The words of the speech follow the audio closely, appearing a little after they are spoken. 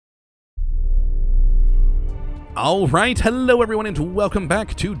Alright, hello everyone and welcome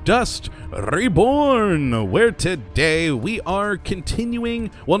back to Dust Reborn, where today we are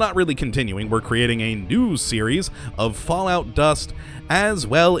continuing, well not really continuing, we're creating a new series of Fallout Dust, as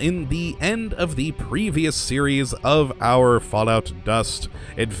well in the end of the previous series of our Fallout Dust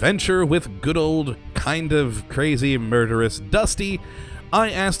adventure with good old, kind of crazy, murderous Dusty. I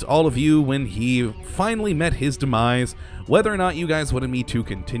asked all of you when he finally met his demise whether or not you guys wanted me to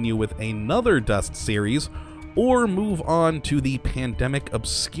continue with another Dust series or move on to the Pandemic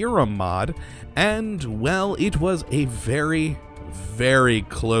Obscura mod, and, well, it was a very, very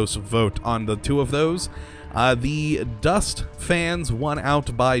close vote on the two of those. The Dust fans won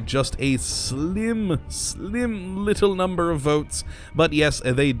out by just a slim little number of votes, but yes,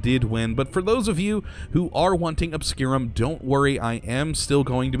 they did win. But for those of you who are wanting Obscurum, don't worry, I am still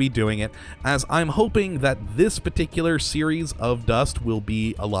going to be doing it, as I'm hoping that this particular series of Dust will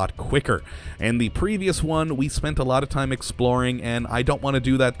be a lot quicker. And the previous one, we spent a lot of time exploring, and I don't want to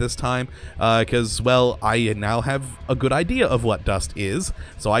do that this time, because, well, I now have a good idea of what Dust is,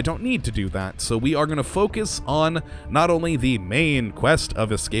 so I don't need to do that. So we are going to focus on not only the main quest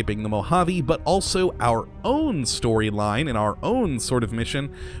of escaping the Mojave, but also our own storyline and our own sort of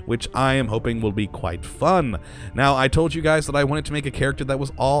mission, which I am hoping will be quite fun. Now, I told you guys that I wanted to make a character that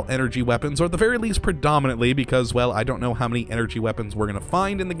was all energy weapons, or at the very least predominantly, because, well, I don't know how many energy weapons we're going to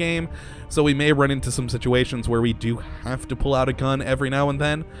find in the game, so we may run into some situations where we do have to pull out a gun every now and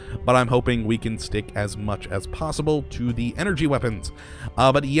then, but I'm hoping we can stick as much as possible to the energy weapons.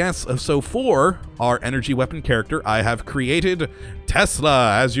 But yes, so for our energy weapon character, I have created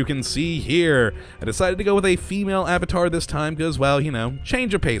Tesla, as you can see here. I decided to go with a female avatar this time because, well, you know,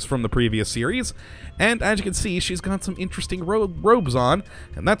 change of pace from the previous series. And as you can see, she's got some interesting robes on,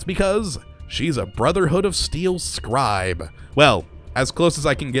 and that's because she's a Brotherhood of Steel Scribe. Well, as close as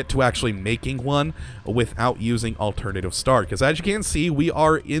I can get to actually making one without using alternative start, because as you can see, we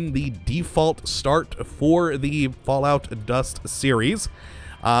are in the default start for the Fallout Dust series.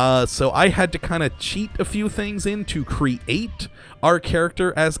 So I had to kind of cheat a few things in to create our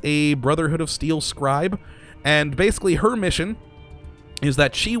character as a Brotherhood of Steel Scribe, and basically her mission is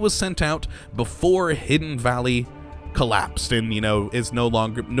that she was sent out before Hidden Valley collapsed and, you know,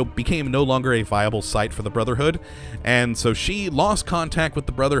 became no longer a viable site for the Brotherhood, and so she lost contact with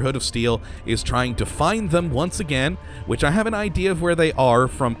the Brotherhood of Steel, is trying to find them once again, which I have an idea of where they are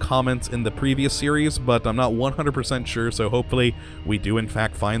from comments in the previous series, but I'm not 100% sure, so hopefully we do in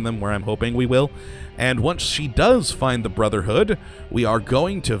fact find them where I'm hoping we will. And once she does find the Brotherhood, we are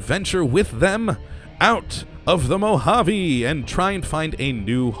going to venture with them out of the Mojave and try and find a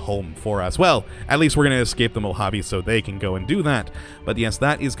new home for us. Well, at least we're going to escape the Mojave so they can go and do that. But yes,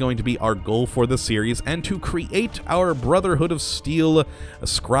 that is going to be our goal for the series, and to create our Brotherhood of Steel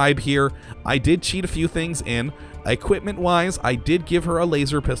Scribe here, I did cheat a few things in. Equipment-wise, I did give her a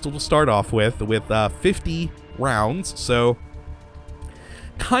laser pistol to start off with 50 rounds, so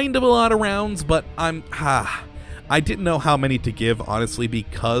kind of a lot of rounds, but I didn't know how many to give, honestly,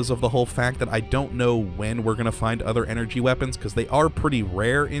 because of the whole fact that I don't know when we're going to find other energy weapons, because they are pretty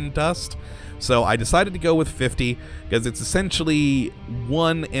rare in Dust. So I decided to go with 50, because it's essentially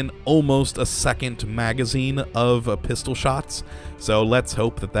 1 and almost a second magazine of pistol shots. So let's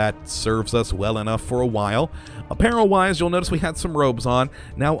hope that that serves us well enough for a while. Apparel-wise, you'll notice we had some robes on.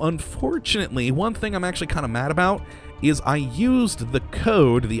 Now, unfortunately, one thing I'm actually kind of mad about is I used the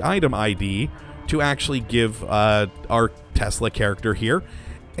code, the item ID, to actually give our Tesla character here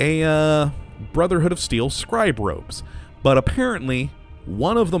a Brotherhood of Steel Scribe robes. But apparently,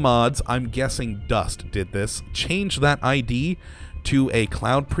 one of the mods, I'm guessing Dust did this, changed that ID to a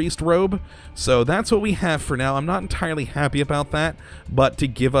Cloud Priest robe. So that's what we have for now. I'm not entirely happy about that, but to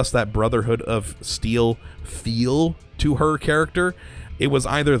give us that Brotherhood of Steel feel to her character, it was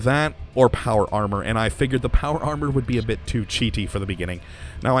either that or power armor, and I figured the power armor would be a bit too cheaty for the beginning.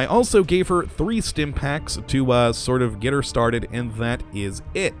 Now, I also gave her 3 stim packs to sort of get her started, and that is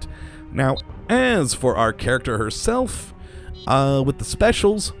it. Now, as for our character herself, with the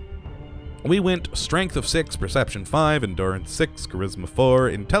specials, we went Strength of 6, Perception 5, Endurance 6, Charisma 4,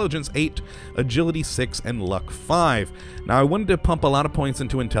 Intelligence 8, Agility 6, and Luck 5. Now, I wanted to pump a lot of points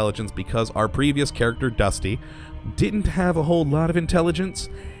into Intelligence because our previous character, Dusty, didn't have a whole lot of intelligence,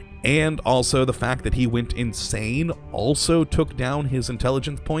 and also the fact that he went insane also took down his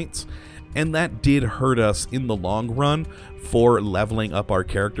intelligence points, and that did hurt us in the long run for leveling up our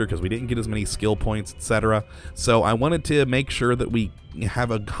character because we didn't get as many skill points, etc. So I wanted to make sure that we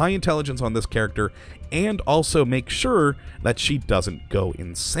have a high intelligence on this character and also make sure that she doesn't go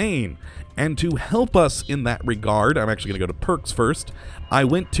insane. And to help us in that regard, I'm actually going to go to perks first. I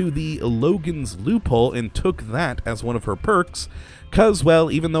went to the Logan's Loophole and took that as one of her perks because, well,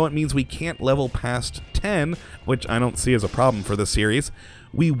 even though it means we can't level past 10, which I don't see as a problem for this series,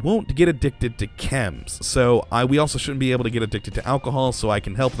 we won't get addicted to chems. So we also shouldn't be able to get addicted to alcohol, so I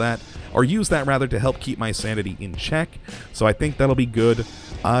can help that, or use that rather, to help keep my sanity in check. So I think that'll be good.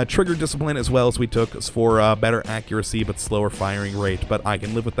 Trigger discipline as well as we took for better accuracy but slower firing rate, but I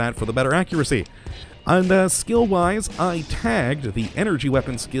can live with that for the better accuracy. And skill-wise, I tagged the energy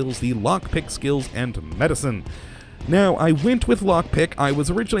weapon skills, the lockpick skills, and medicine. Now, I went with lockpick. I was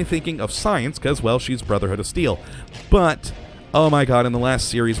originally thinking of science because, well, she's Brotherhood of Steel, but oh my god, in the last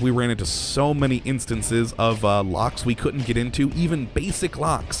series, we ran into so many instances of locks we couldn't get into, even basic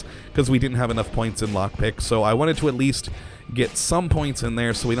locks, because we didn't have enough points in lockpick, so I wanted to at least get some points in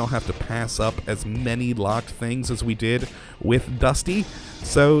there so we don't have to pass up as many locked things as we did with Dusty.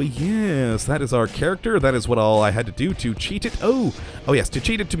 So yes, that is our character. That is what all I had to do to cheat it. Oh yes, to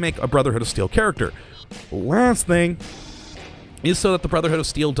cheat it to make a Brotherhood of Steel character. Last thing is so that the Brotherhood of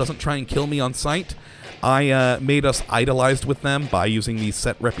Steel doesn't try and kill me on sight. I made us idolized with them by using the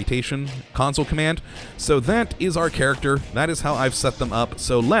set reputation console command. So that is our character. That is how I've set them up.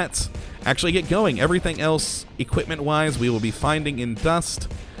 So let's actually get going. Everything else, equipment-wise, we will be finding in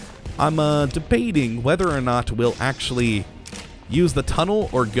Dust. I'm debating whether or not we'll actually use the tunnel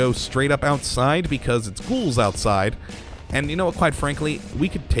or go straight up outside because it's ghouls outside. And you know what, quite frankly, we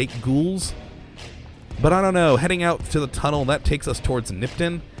could take ghouls. But I don't know, heading out to the tunnel, that takes us towards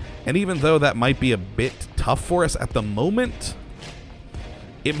Nipton. And even though that might be a bit tough for us at the moment,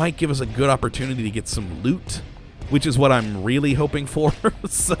 it might give us a good opportunity to get some loot, which is what I'm really hoping for.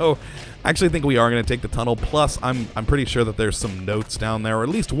 So I actually think we are going to take the tunnel. Plus, I'm pretty sure that there's some notes down there, or at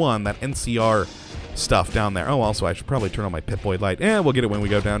least one, that NCR stuff down there. Oh, also, I should probably turn on my Pip-Boy light. And we'll get it when we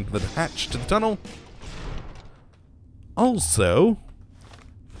go down to the hatch to the tunnel. Also,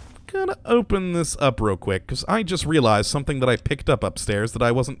 gonna open this up real quick, because I just realized something that I picked up upstairs that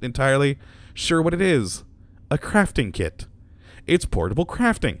I wasn't entirely sure what it is. A crafting kit. It's portable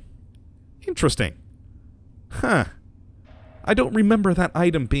crafting. Interesting. Huh. I don't remember that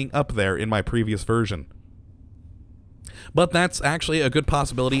item being up there in my previous version. But that's actually a good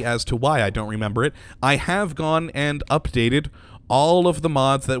possibility as to why I don't remember it. I have gone and updated all of the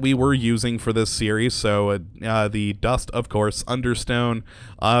mods that we were using for this series, so the Dust, of course, Understone,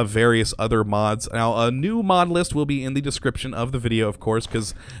 various other mods. Now, a new mod list will be in the description of the video, of course,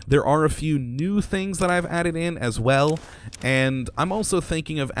 because there are a few new things that I've added in as well, and I'm also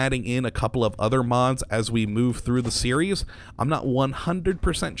thinking of adding in a couple of other mods as we move through the series. I'm not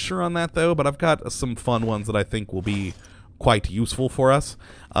 100% sure on that, though, but I've got some fun ones that I think will be quite useful for us.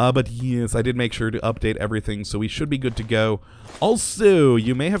 But yes, I did make sure to update everything, so we should be good to go. Also,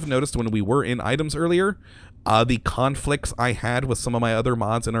 you may have noticed when we were in items earlier, the conflicts I had with some of my other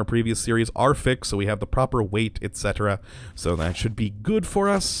mods in our previous series are fixed, so we have the proper weight, etc. So that should be good for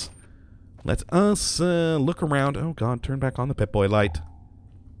us. Let us look around. Oh god, turn back on the Pip-Boy light.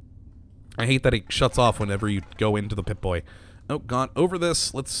 I hate that it shuts off whenever you go into the Pip-Boy. Oh god, over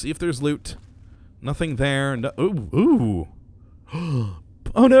this. Let's see if there's loot. Nothing there. No. Ooh.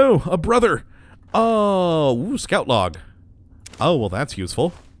 Oh no, a brother. Oh, ooh, scout log. Oh, well, that's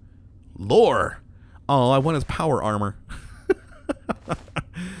useful. Lore. Oh, I want his power armor.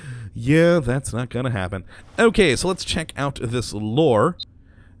 Yeah, that's not gonna happen. Okay, so let's check out this lore.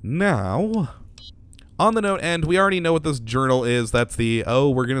 Now, on the note end, we already know what this journal is. That's the, oh,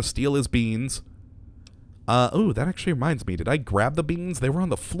 we're gonna steal his beans. Oh, that actually reminds me. Did I grab the beans? They were on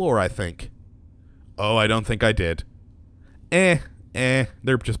the floor, I think. Oh, I don't think I did.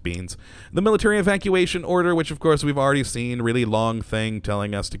 They're just beans. The military evacuation order, which of course we've already seen, really long thing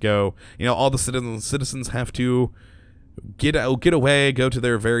telling us to go. You know, all the citizens have to get away, go to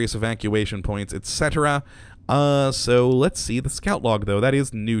their various evacuation points, etc. So let's see the scout log, though. That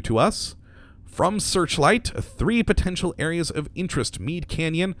is new to us. From Searchlight, 3 potential areas of interest: Mead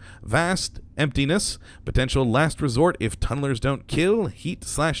Canyon, vast emptiness, potential last resort if tunnelers don't kill,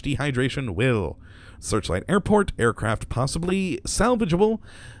 heat/dehydration will. Searchlight Airport, aircraft possibly salvageable,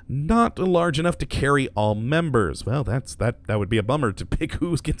 not large enough to carry all members. Well, that would be a bummer to pick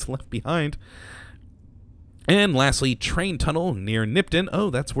who gets left behind. And lastly, train tunnel near Nipton.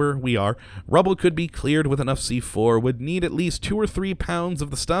 Oh, that's where we are. Rubble could be cleared with enough C4. Would need at least 2 or 3 pounds of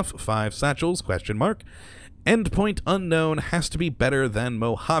the stuff. 5 satchels, question mark. Endpoint unknown, has to be better than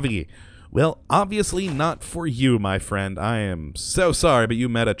Mojave. Well, obviously not for you, my friend. I am so sorry, but you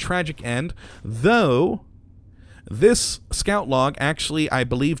met a tragic end. Though, this scout log actually, I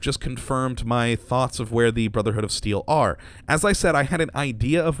believe, just confirmed my thoughts of where the Brotherhood of Steel are. As I said, I had an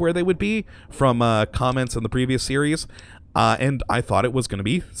idea of where they would be from comments in the previous series, and I thought it was going to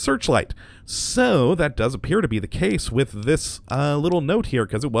be Searchlight. So, that does appear to be the case with this little note here,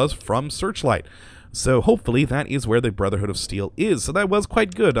 because it was from Searchlight. So hopefully that is where the Brotherhood of Steel is. So that was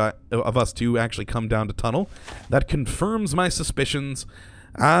quite good of us to actually come down to Tunnel. That confirms my suspicions.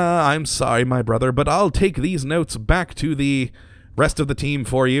 I'm sorry, my brother, but I'll take these notes back to the rest of the team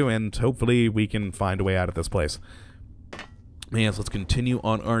for you, and hopefully we can find a way out of this place. Yes, let's continue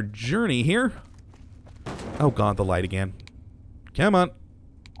on our journey here. Oh god, the light again. Come on.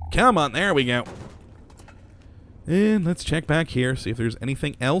 Come on, there we go. And let's check back here, see if there's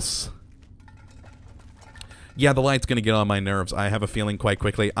anything else. Yeah, the light's going to get on my nerves. I have a feeling quite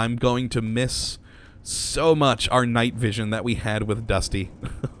quickly. I'm going to miss so much our night vision that we had with Dusty.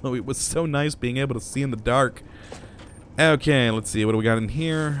 It was so nice being able to see in the dark. Okay, let's see. What do we got in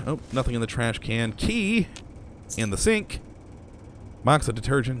here? Oh, nothing in the trash can. Key in the sink. Box of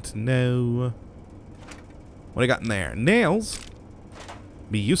detergent. No. What do I got in there? Nails.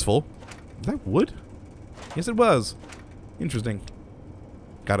 Be useful. Is that wood? Yes, it was. Interesting.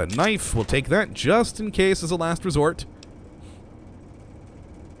 Got a knife. We'll take that just in case as a last resort.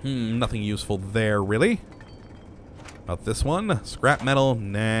 Nothing useful there, really. About this one. Scrap metal.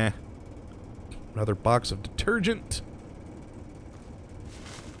 Nah. Another box of detergent.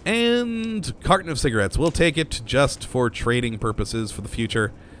 And carton of cigarettes. We'll take it just for trading purposes for the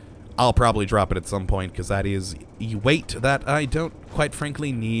future. I'll probably drop it at some point because that is weight that I don't quite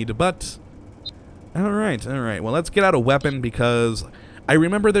frankly need. But, alright, alright. Well, let's get out a weapon because I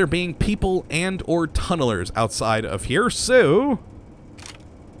remember there being people and or tunnelers outside of here, so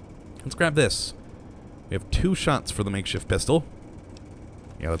let's grab this. We have 2 shots for the makeshift pistol.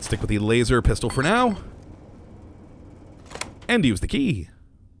 Yeah, let's stick with the laser pistol for now. And use the key.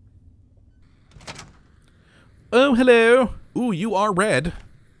 Oh, hello. Ooh, you are red.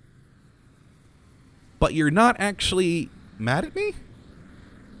 But you're not actually mad at me?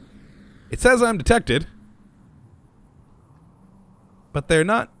 It says I'm detected. But they're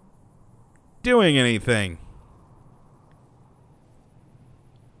not doing anything.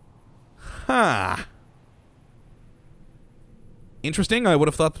 Huh. Interesting. I would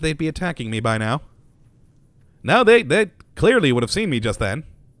have thought that they'd be attacking me by now. No, they clearly would have seen me just then.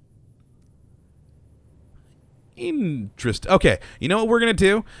 Interesting. Okay, you know what we're going to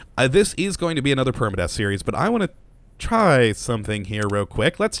do? This is going to be another Permadeath series, but I want to try something here real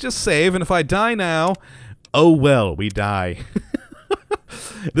quick. Let's just save, and if I die now, oh well, we die.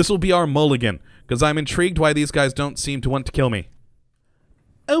 This will be our mulligan, because I'm intrigued why these guys don't seem to want to kill me.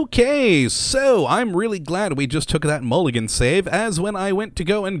 Okay, so I'm really glad we just took that mulligan save, as when I went to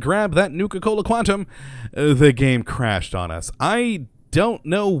go and grab that Nuka-Cola Quantum, the game crashed on us. I don't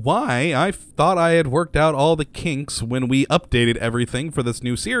know why. I thought I had worked out all the kinks when we updated everything for this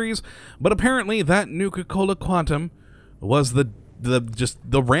new series, but apparently that Nuka-Cola Quantum was just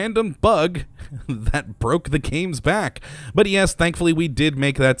the random bug that broke the game's back. But yes, thankfully we did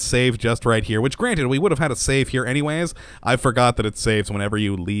make that save just right here, which granted, we would have had a save here anyways. I forgot that it saves whenever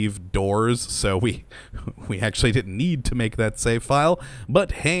you leave doors, so we actually didn't need to make that save file.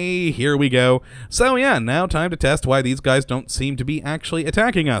 But hey, here we go. So yeah, now time to test why these guys don't seem to be actually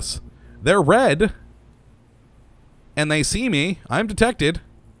attacking us. They're red, and they see me. I'm detected,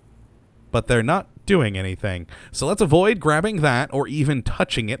 but they're not doing anything. So let's avoid grabbing that or even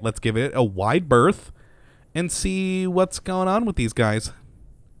touching it. Let's give it a wide berth and see what's going on with these guys.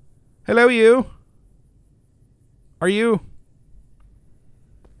 Hello, you. Are you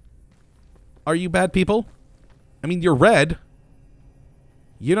bad people? I mean, you're red.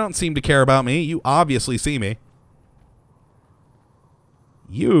 You don't seem to care about me. You obviously see me.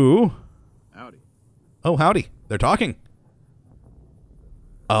 You. Howdy. Oh, howdy. They're talking.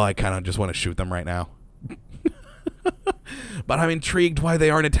 Oh, I kind of just want to shoot them right now. But I'm intrigued why they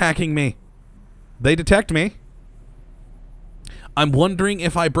aren't attacking me. They detect me. I'm wondering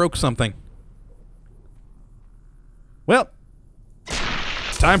if I broke something. Well,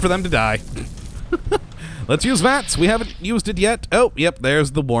 time for them to die. Let's use VATS. We haven't used it yet. Oh, yep,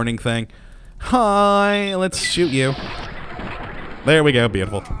 there's the warning thing. Hi, let's shoot you. There we go,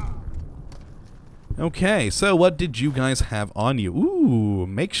 beautiful. Okay, so what did you guys have on you? Ooh,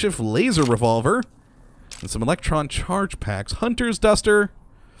 makeshift laser revolver. And some electron charge packs. Hunter's duster.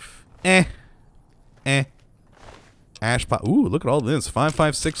 Ash pot. Ooh, look at all this.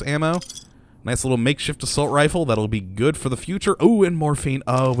 5.56 ammo. Nice little makeshift assault rifle. That'll be good for the future. Oh, and morphine.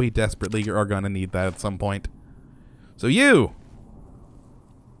 Oh, we desperately are going to need that at some point. So you...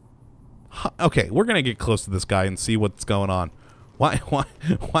 Okay, we're going to get close to this guy and see what's going on. Why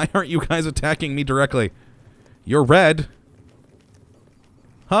aren't you guys attacking me directly? You're red.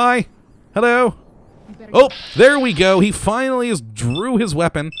 Hi. Hello. Oh, there we go. He finally drew his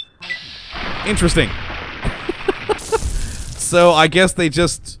weapon. Interesting. So I guess they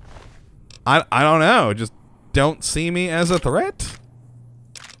just... I don't know. Just don't see me as a threat?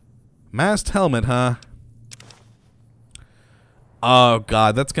 Masked helmet, huh? Oh,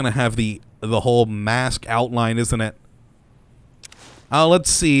 God. That's going to have the whole mask outline, isn't it? Oh, let's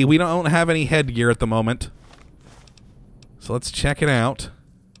see. We don't have any headgear at the moment. So let's check it out.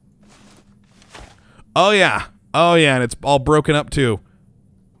 Oh, yeah. Oh, yeah, and it's all broken up, too.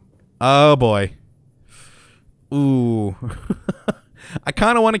 Oh, boy. Ooh. I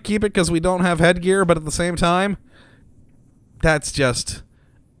kind of want to keep it because we don't have headgear, but at the same time, that's just...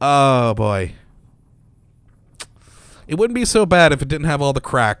 Oh, boy. It wouldn't be so bad if it didn't have all the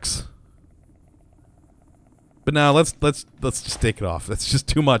cracks. But no, let's just take it off. That's just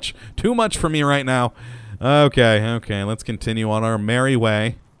too much. Too much for me right now. Okay, let's continue on our merry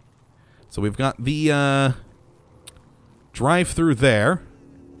way. So we've got the drive-through there.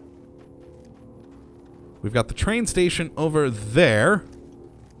 We've got the train station over there.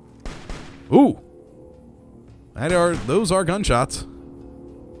 Ooh. Those are gunshots.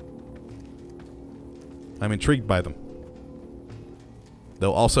 I'm intrigued by them.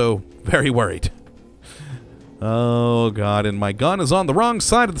 Though also very worried. Oh, God, and my gun is on the wrong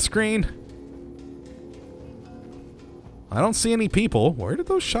side of the screen. I don't see any people. Where did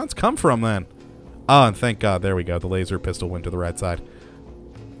those shots come from, then? Oh, and thank God, there we go. The laser pistol went to the right side.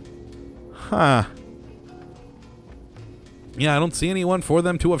 Huh. Yeah, I don't see anyone for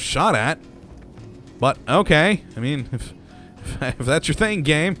them to have shot at. But, okay. I mean, if that's your thing,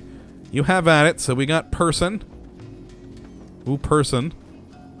 game, you have at it. So we got person. Ooh, person.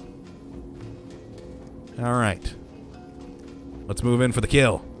 Alright. Let's move in for the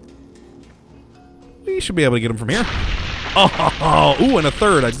kill. We should be able to get him from here. Oh, ooh, and a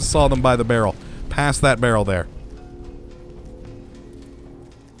third. I just saw them by the barrel. Past that barrel there.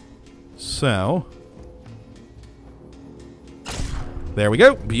 So. There we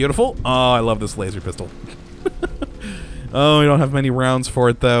go. Beautiful. Oh, I love this laser pistol. Oh, we don't have many rounds for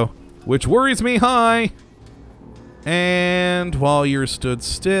it, though. Which worries me. Hi. And while you're stood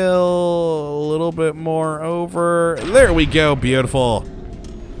still, a little bit more over. There we go. Beautiful.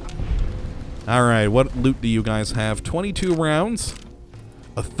 All right. What loot do you guys have? 22 rounds.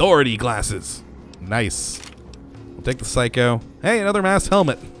 Authority glasses. Nice. We'll take the psycho. Hey, another masked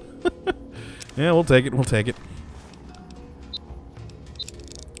helmet. Yeah, we'll take it. We'll take it.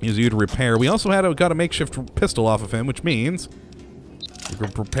 Use you to repair. We also got a makeshift pistol off of him, which means we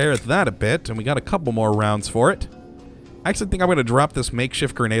can prepare that a bit, and we got a couple more rounds for it. I actually think I'm going to drop this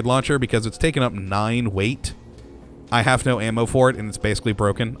makeshift grenade launcher because it's taken up 9 weight. I have no ammo for it, and it's basically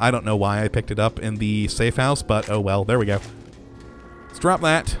broken. I don't know why I picked it up in the safe house, but oh well. There we go. Let's drop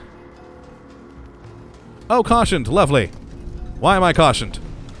that. Oh, cautioned. Lovely. Why am I cautioned?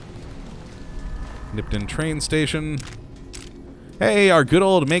 Nipped in train station. Hey, our good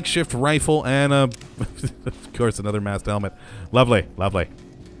old makeshift rifle and, of course, another masked helmet. Lovely, lovely.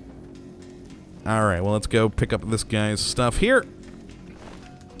 All right, well, let's go pick up this guy's stuff here.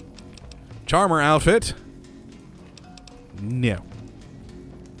 Charmer outfit. No.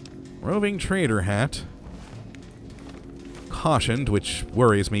 Roving trader hat. Cautioned, which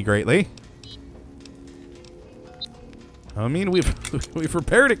worries me greatly. I mean, we've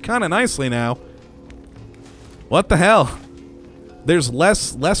repaired it kind of nicely now. What the hell? There's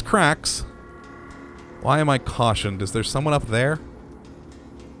less cracks. Why am I cautioned? Is there someone up there?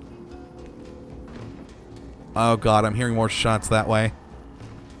 Oh God, I'm hearing more shots that way.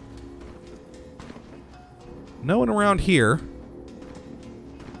 No one around here.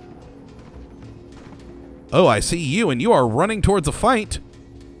 Oh, I see you, and you are running towards a fight.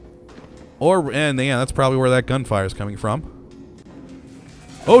 And yeah, that's probably where that gunfire is coming from.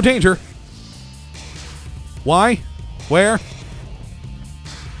 Oh, danger! Why? Where?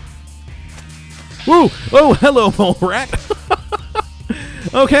 Woo! Oh, hello, mole rat.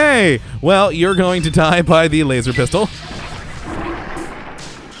 Okay, well, you're going to die by the laser pistol.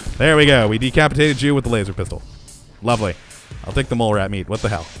 There we go. We decapitated you with the laser pistol. Lovely. I'll take the mole rat meat. What the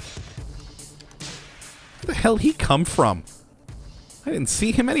hell? Where the hell did he come from? I didn't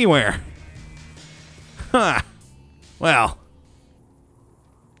see him anywhere. Huh. Well.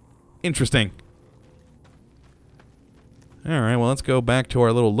 Interesting. Alright, well, let's go back to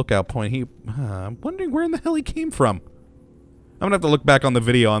our little lookout point. I'm wondering where in the hell he came from. I'm gonna have to look back on the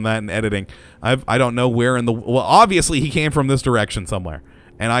video on that and editing. I don't know where in the... Well, obviously he came from this direction somewhere.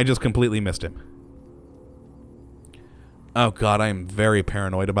 And I just completely missed him. Oh god, I am very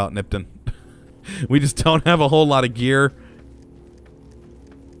paranoid about Nipton. We just don't have a whole lot of gear.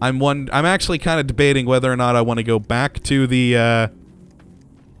 I'm actually kind of debating whether or not I want to go back to the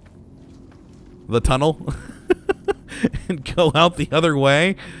tunnel and go out the other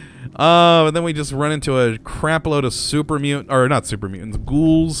way. And then we just run into a crap load of super mutant, or not super mutants,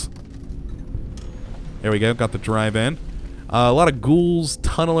 ghouls. There we go, got the drive in. A lot of ghouls,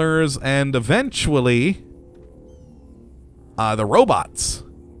 tunnelers, and eventually the robots.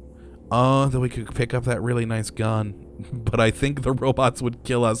 Then we could pick up that really nice gun. But I think the robots would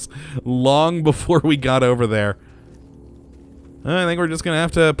kill us long before we got over there. I think we're just going to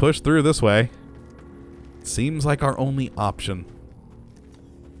have to push through this way. Seems like our only option.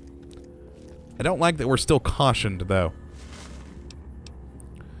 I don't like that we're still cautioned, though.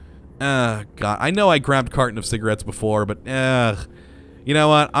 God. I know I grabbed a carton of cigarettes before, but you know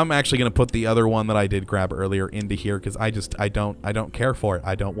what? I'm actually going to put the other one that I did grab earlier into here because I don't care for it.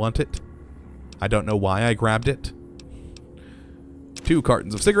 I don't want it. I don't know why I grabbed it. 2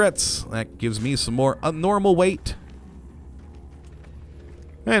 cartons of cigarettes. That gives me some more normal weight.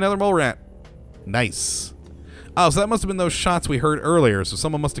 Hey, another mole rat. Nice. Oh, so that must have been those shots we heard earlier. So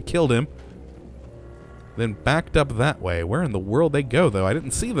someone must have killed him. Then backed up that way. Where in the world they go, though? I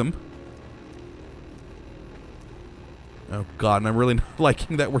didn't see them. Oh, God. And I'm really not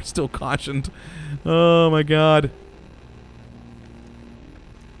liking that we're still cautioned. Oh, my God.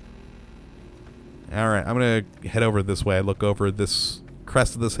 Alright, I'm going to head over this way. Look over this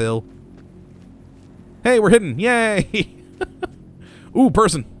crest of this hill. Hey, we're hidden. Yay! Ooh,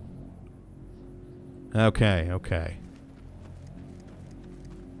 person. Okay, okay.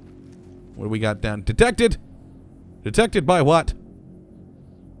 What do we got down? Detected! Detected by what?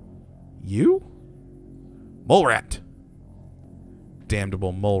 You? Mole rat.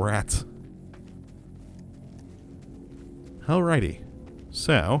 Damnable mole rats. Alrighty.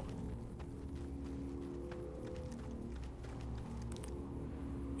 So...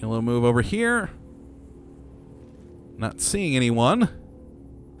 a little move over here. Not seeing anyone.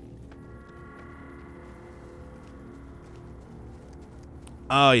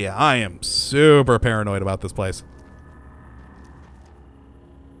 Oh yeah, I am super paranoid about this place.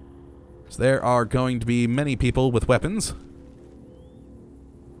 So there are going to be many people with weapons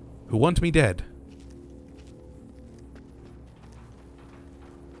who want me dead.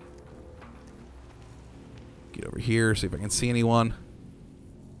 Get over here, see if I can see anyone.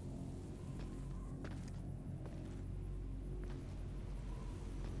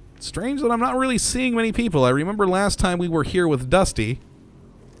 Strange that I'm not really seeing many people. I remember last time we were here with Dusty,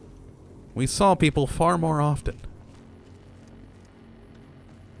 we saw people far more often.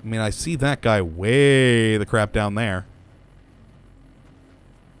 I mean, I see that guy way the crap down there.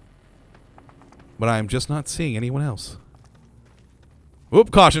 But I'm just not seeing anyone else.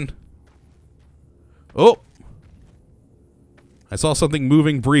 Oop, caution. Oh. I saw something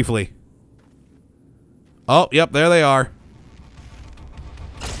moving briefly. Oh, yep, there they are.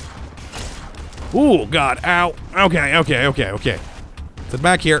 Ooh, God, ow. Okay, okay, okay, okay. Sit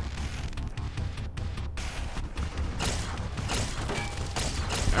back here.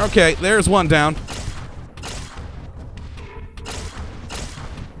 Okay, there's one down.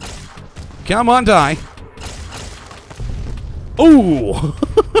 Come on, die. Ooh.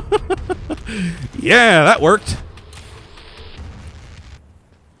 Yeah, that worked.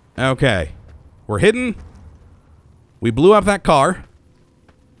 Okay. We're hidden. We blew up that car.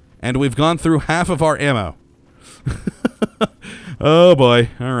 And we've gone through half of our ammo. Oh boy.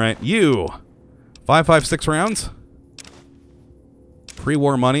 Alright. You. 5.56 rounds.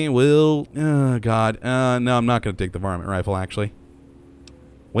 Pre-war money will... Oh god. No, I'm not going to take the varmint rifle, actually.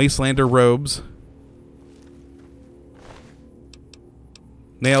 Wastelander robes.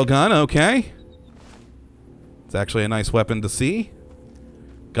 Nail gun, okay. It's actually a nice weapon to see.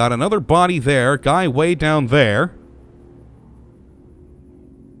 Got another body there. Guy way down there.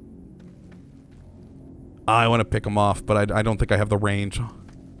 I want to pick him off, but I don't think I have the range.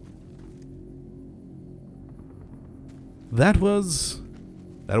 That was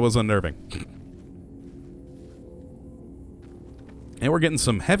unnerving. And we're getting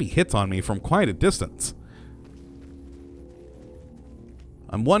some heavy hits on me from quite a distance.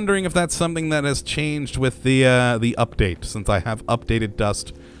 I'm wondering if that's something that has changed with the update, since I have updated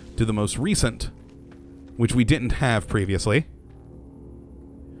Dust to the most recent, which we didn't have previously.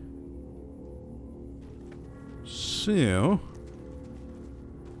 So,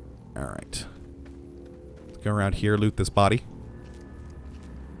 alright. Let's go around here, loot this body.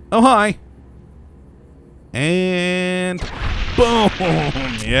 Oh, hi! And boom!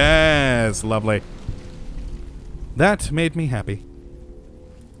 Yes, lovely. That made me happy.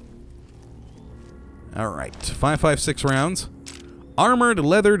 Alright, 5.56 rounds. Armored,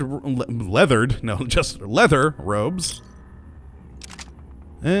 just leather robes.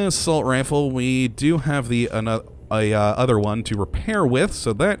 Assault rifle. We do have the other one to repair with,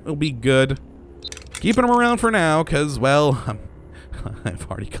 so that will be good. Keeping them around for now, because, well, I've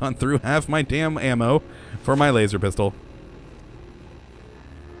already gone through half my damn ammo for my laser pistol.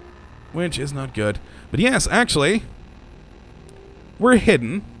 Which is not good. But yes, actually, we're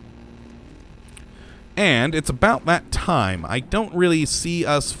hidden. And it's about that time. I don't really see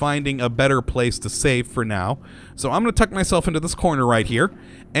us finding a better place to save for now. So I'm going to tuck myself into this corner right here.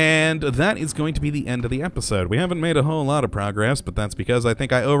 And that is going to be the end of the episode. We haven't made a whole lot of progress, but that's because I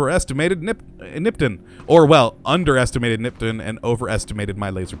think I overestimated Nipton. Or, well, underestimated Nipton and overestimated my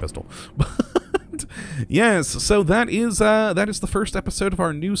laser pistol. But yes, so that is the first episode of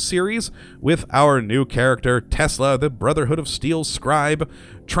our new series with our new character, Tesla, the Brotherhood of Steel Scribe,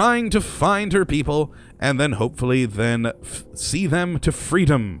 trying to find her people and then hopefully then see them to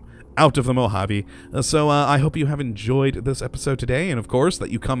freedom out of the Mojave. So I hope you have enjoyed this episode today, and of course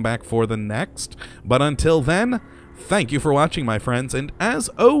that you come back for the next. But until then, thank you for watching, my friends, and as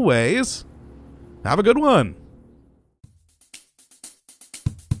always, have a good one.